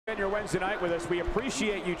Your Wednesday night with us. We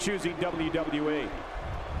appreciate you choosing WWE.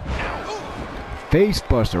 Face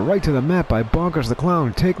buster right to the mat by Bonkers the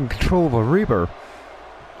Clown, taking control of a Reaper.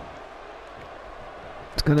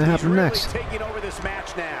 What's going to happen next? Taking over this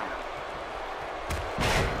match now.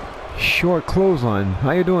 Short clothesline.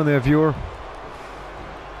 How you doing there, viewer?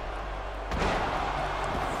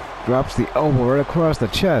 Drops the elbow right across the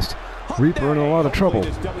chest. Reaper in a lot of trouble.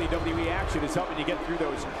 This WWE action is helping you get through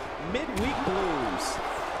those midweek blues.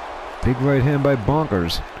 Big right hand by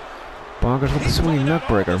Bonkers. Bonkers with the swinging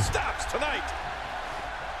neckbreaker.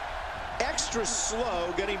 Extra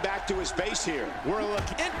slow getting back to his base here. We're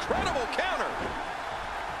looking. Incredible counter.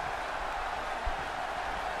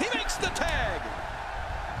 He makes the tag.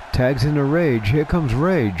 Tags into Rage. Here comes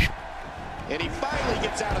Rage. And he finally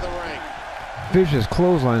gets out of the ring. Vicious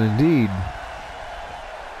clothesline indeed.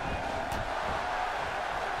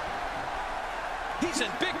 He's in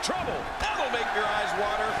big trouble. That'll make your eyes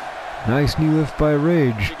water. Nice knee lift by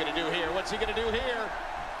Rage. What's he gonna do here? What's he gonna do here?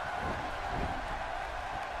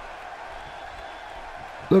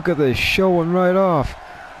 Look at this, showing right off.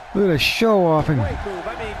 Look at the show off. And great move.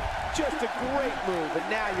 I mean, just a great move. And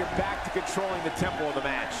now you're back to controlling the tempo of the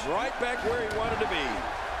match. Right back where he wanted to be.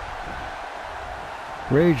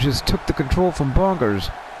 Rage just took the control from Bonkers.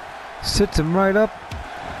 Sits him right up.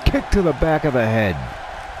 Kick to the back of the head.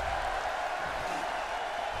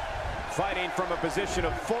 Fighting from a position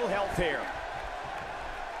of full health here.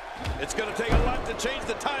 It's going to take a lot to change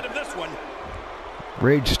the tide of this one.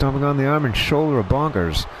 Rage stomping on the arm and shoulder of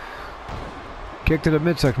Bonkers. Kick to the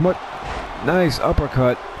midsection. What? Nice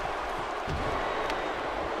uppercut.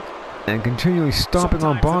 And continually stomping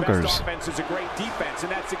on Bonkers. The best offense is a great defense,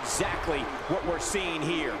 and that's exactly what we're seeing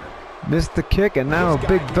here. Missed the kick, and now a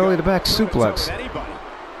big belly to back suplex.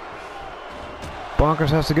 Bonkers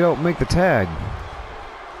has to get out and make the tag.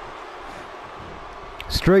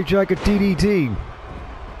 Straight jacket DDT.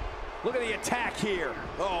 Look at the attack here.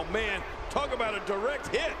 Oh man, talk about a direct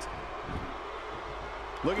hit.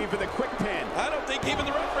 Looking for the quick pin. I don't think even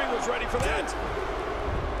the referee was ready for that.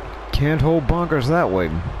 Can't hold Bonkers that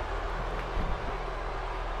way.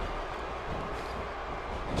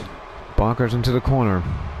 Bonkers into the corner.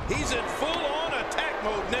 He's in full-on attack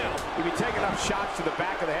mode now. If you take enough shots to the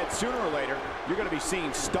back of the head, sooner or later, you're going to be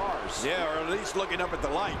seeing stars. Yeah, or at least looking up at the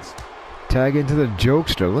lights. Tag into the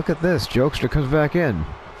Jokester. Look at this. Jokester comes back in.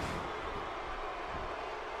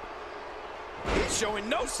 He's showing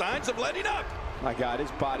no signs of letting up. My God,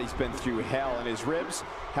 his body's been through hell, and his ribs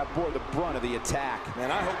have bore the brunt of the attack.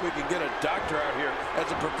 Man, I hope we can get a doctor out here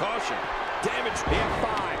as a precaution. Damage. The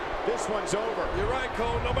F5. This one's over. You're right,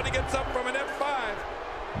 Cole. Nobody gets up from an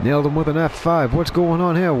F5. Nailed him with an F5. What's going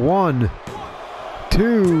on here? 1,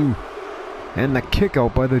 2. And the kick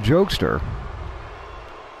out by the Jokester.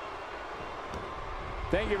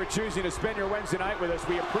 Thank you for choosing to spend your Wednesday night with us.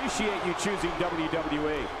 We appreciate you choosing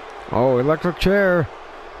WWE. Oh, electric chair.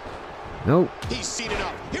 Nope. He's seated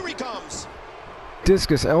up. Here he comes.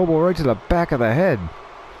 Discus elbow right to the back of the head.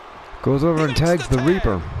 Goes over and tags the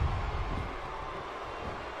Reaper.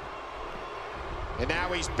 And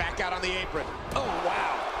now he's back out on the apron. Oh,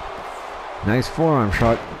 wow. Nice forearm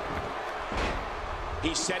shot.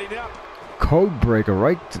 He's setting it up. Code breaker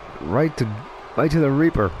right to the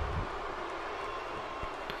Reaper.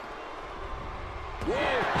 Whoa,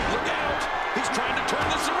 look out. He's trying to turn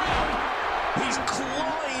this around. He's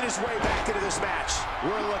clawing his way back into this match.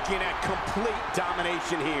 We're looking at complete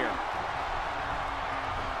domination here.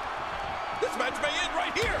 This match may end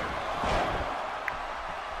right here.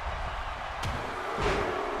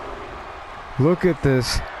 Look at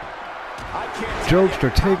this.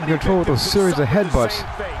 Jokester taking control with a series of headbutts.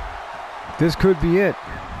 This could be it.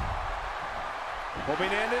 Hoping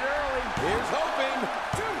to end it early. Here's hoping.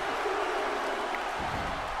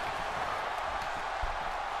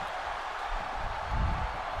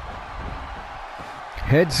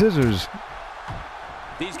 Head scissors.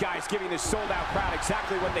 These guys giving this sold-out crowd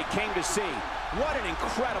exactly what they came to see. What an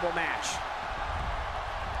incredible match.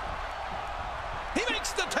 He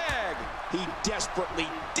makes the tag. He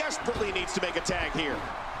desperately needs to make a tag here.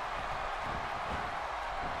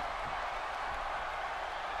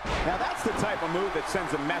 Now that's the type of move that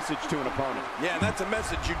sends a message to an opponent. Yeah, and that's a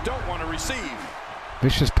message you don't want to receive.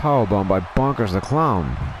 Vicious powerbomb by Bonkers the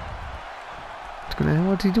Clown.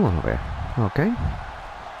 What's he doing over there? Okay.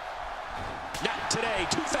 Not today,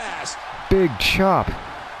 too fast. Big chop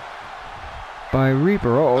by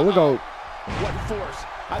Reaper. Uh-oh, look out. What force.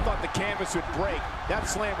 I thought the canvas would break. That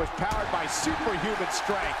slam was powered by superhuman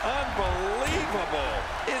strength. Unbelievable.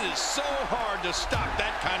 It is so hard to stop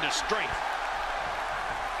that kind of strength.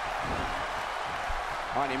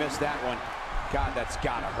 Oh, and he missed that one. God, that's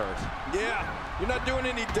gotta hurt. Yeah, you're not doing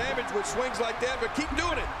any damage with swings like that, but keep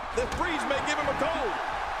doing it. The freeze may give him a cold.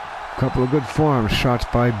 Couple of good forearm shots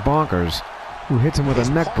by Bonkers, who hits him with a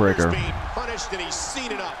neck breaker. Being punished, and he's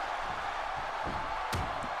seen it up.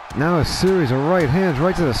 Now a series of right hands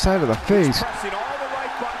right to the side of the face. He's pressing all the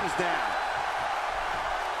right buttons down.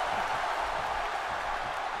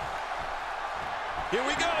 Here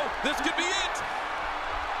we go. This could be it.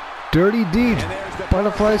 Dirty deed,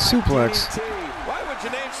 butterfly suplex. DDT. Why would you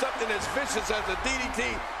name something as vicious as a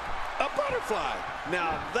DDT a butterfly?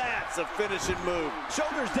 Now that's a finishing move.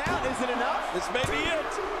 Shoulders down, is it enough? This may be it.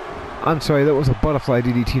 I'm sorry, that was a butterfly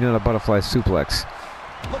DDT, not a butterfly suplex.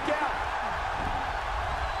 Look out.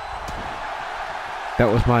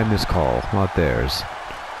 That was my miscall, not theirs.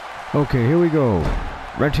 Okay, here we go.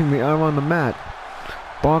 Wrenching the arm on the mat.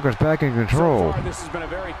 Bonkers back in control. So far, this has been a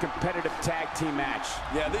very competitive tag team match.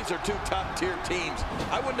 Yeah, these are two top-tier teams.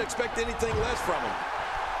 I wouldn't expect anything less from them.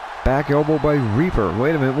 Back elbow by Reaper.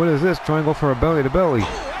 Wait a minute, what is this? Try and go for a belly-to-belly.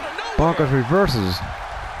 Oh, Bonkers reverses.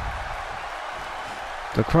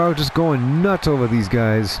 The crowd just going nuts over these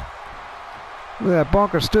guys. Look at that,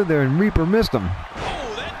 Bonkers stood there and Reaper missed him.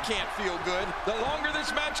 Oh, that can't feel good. The longer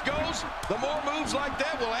this match goes, the more moves like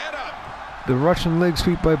that will add up. The Russian leg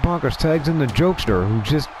sweep by Bonkers tags in the Jokester, who's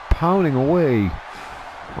just pounding away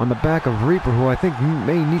on the back of Reaper, who I think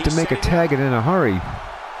may need to make a tag in a hurry.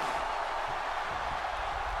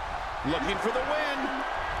 Looking for the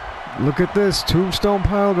win. Look at this, tombstone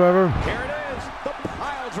pile driver. Here it is, the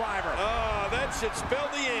pile driver. Oh, that should spell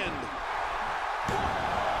the end.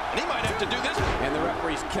 And he might have to do this. And the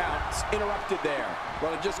referee's count's interrupted there.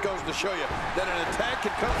 Well, it just goes to show you that an attack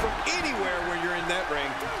can come from anywhere when you're in that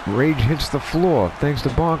ring. Rage hits the floor thanks to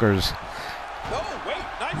Bonkers. Oh, wait,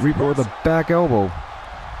 nice Reaper with a back elbow.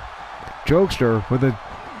 Jokester with a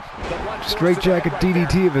straight jacket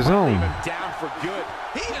DDT of his own. Down for good.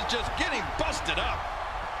 He is just getting busted up.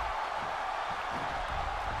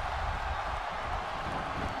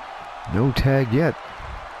 No tag yet.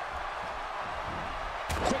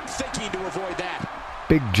 Quick thinking to avoid that.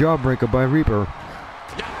 Big jawbreaker by Reaper.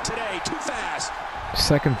 Not today, too fast.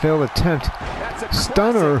 Second failed attempt. That's a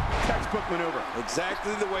Stunner. Textbook maneuver.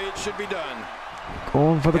 Exactly the way it should be done.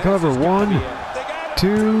 Going for the cover. 1,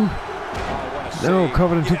 2. No,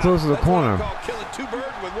 covered him too close to the corner. Killing two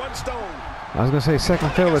birds with one stone. I was going to say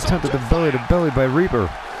second failed attempt at the belly-to-belly by Reaper.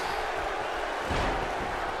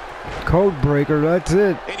 Code breaker, that's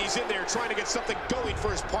it. And he's in there trying to get something going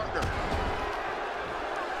for his partner.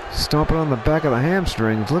 Stomping on the back of the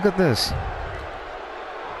hamstrings. Look at this.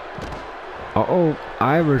 Uh-oh,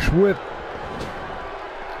 Irish whip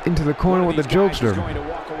into the corner with the Jokester. Going to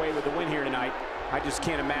walk away with the win here tonight. I just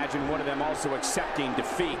can't imagine one of them also accepting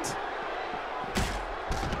defeat.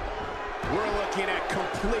 We're looking at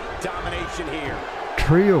complete domination here.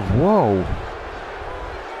 Tree of woe.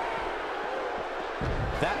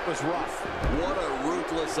 That was rough. What a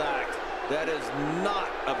ruthless act. That is not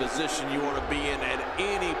a position you want to be in at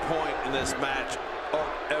any point in this match or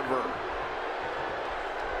ever.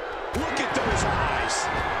 Look at those eyes.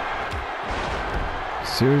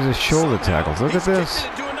 Series of shoulder tackles. Look at this.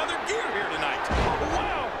 Into another gear here tonight. Oh,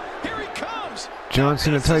 wow. Here he comes. John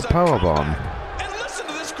Cena type powerbomb. And listen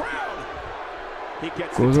to this crowd. He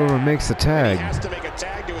gets Goes over and makes the tag. He has to make a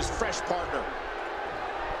tag to his fresh partner.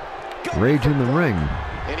 Rage in the ring.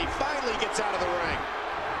 And he finally gets out of the ring.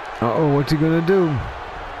 Uh-oh, what's he gonna do?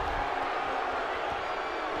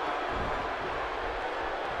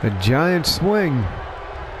 A giant swing.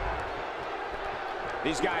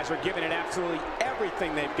 These guys are giving it absolutely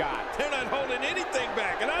everything they've got. They're not holding anything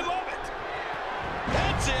back, and I love it.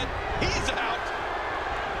 That's it. He's out.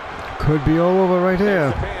 Could be all over right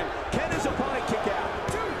here. Can his opponent kick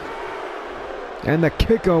out? And the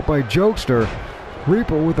kick out by Jokester.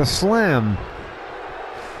 Reaper with a slam.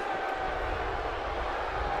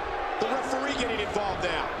 The referee getting involved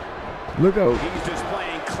now. Look out. He's just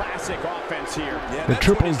playing classic offense here. Yeah, The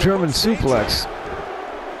triple German suplex.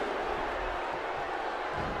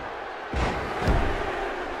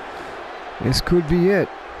 This could be it.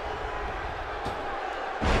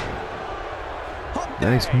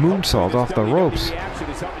 Nice moonsault off the ropes. WWE action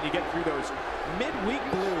is helping you get through those midweek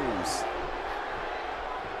blues.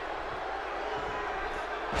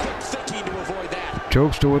 Quick thinking to avoid that.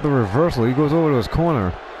 Jokester with a reversal. He goes over to his corner.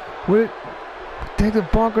 What the heck did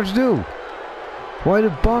Bonkers do? Why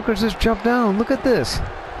did Bonkers just jump down? Look at this.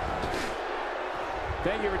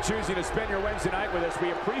 Thank you for choosing to spend your Wednesday night with us. We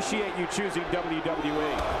appreciate you choosing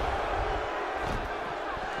WWE.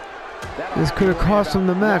 This could have cost him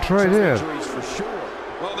the match right here. For sure.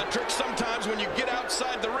 Well, the trick sometimes when you get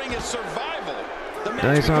outside the ring is survival. The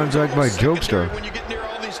Nice arm drag by Jokester. When you get near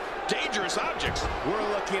all these dangerous objects. We're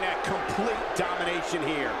looking at complete domination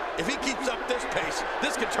here. If he keeps up this pace,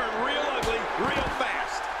 this could turn real ugly real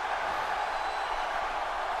fast.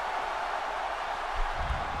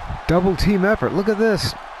 Double team effort. Look at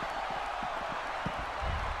this.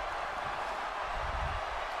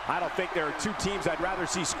 I don't think there are two teams I'd rather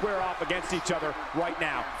see square off against each other right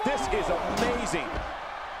now. This is amazing.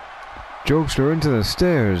 Jokester into the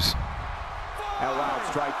stairs. That wild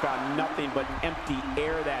strike found nothing but empty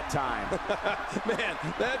air that time. Man,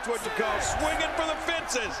 that's what you call swinging for the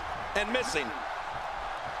fences and missing.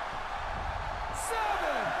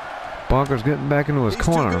 Bonkers getting back into his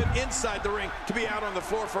corner. Too good inside the ring to be out on the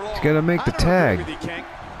floor for long. He's got to make the tag.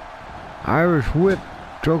 Irish whip.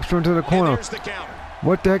 Jokester into the corner. The count.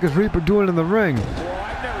 What the heck is Reaper doing in the ring? Well,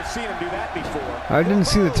 I've never seen him do that before. I didn't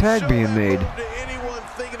see the tag being made. To anyone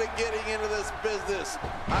thinking of getting into this business,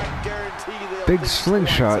 I guarantee they'll Big think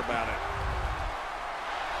slingshot. twice about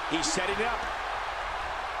it. He's setting it up.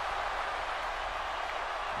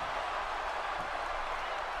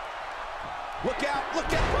 Look out,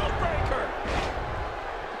 Codebreaker.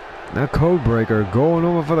 Now Codebreaker going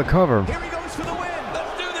over for the cover. Here he goes for the win.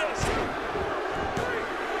 Let's do this.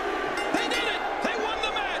 They did it. They won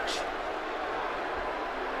the match.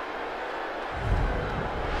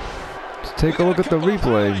 Let's take a look at the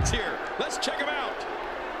replay. Here. Let's check them out.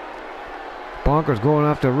 Bonkers going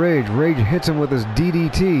after Rage. Rage hits him with his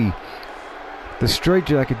DDT. The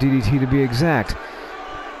straightjacket DDT to be exact.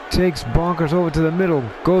 Takes Bonkers over to the middle.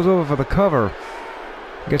 Goes over for the cover.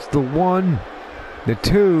 Gets the 1, the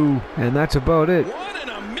 2, and that's about it. 1 in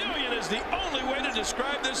a million is the only way to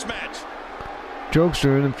describe this match.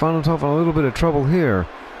 Jokester and found himself in a little bit of trouble here.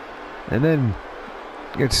 And then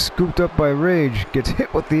gets scooped up by Rage. Gets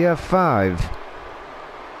hit with the F5.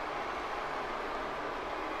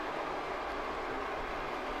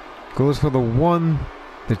 Goes for the 1,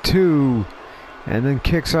 the 2, and then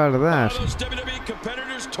kicks out of that. Those WWE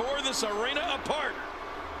competitors tore this arena apart.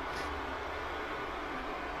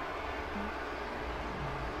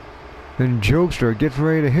 Then Jokester gets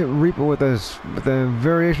ready to hit Reaper with a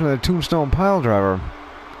variation of the Tombstone Piledriver.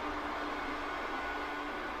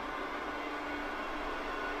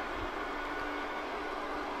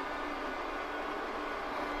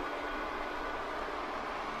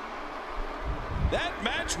 That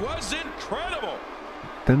match was incredible.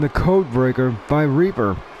 Then the Codebreaker by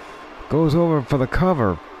Reaper goes over for the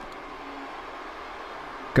cover.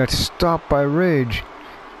 Got stopped by Rage.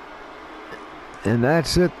 And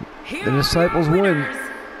that's it. The Disciples win.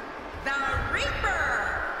 The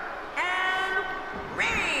Reaper and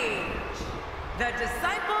Rage, the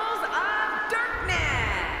Disciples of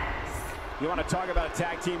Darkness. You want to talk about a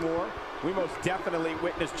tag team war? We most definitely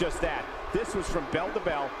witnessed just that. This was from bell to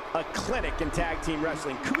bell, a clinic in tag team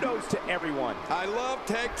wrestling. Kudos to everyone. I love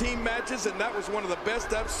tag team matches, and that was one of the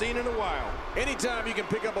best I've seen in a while. Anytime you can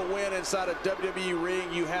pick up a win inside a WWE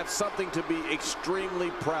ring, you have something to be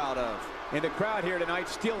extremely proud of. And the crowd here tonight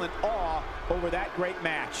still in awe over that great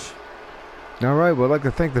match. All right, well, I'd like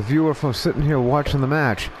to thank the viewer for sitting here watching the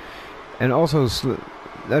match. And also,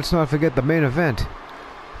 let's not forget the main event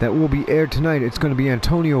that will be aired tonight. It's going to be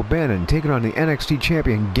Antonio Bannon taking on the NXT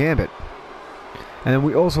champion Gambit. And then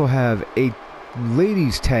we also have a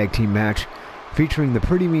ladies tag team match featuring the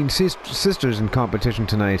Pretty Mean Sisters in competition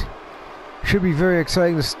tonight. Should be very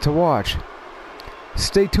exciting to watch.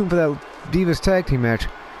 Stay tuned for that Divas tag team match.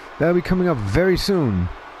 That'll be coming up very soon.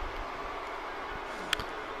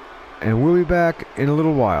 And we'll be back in a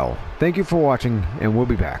little while. Thank you for watching, and we'll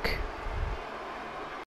be back.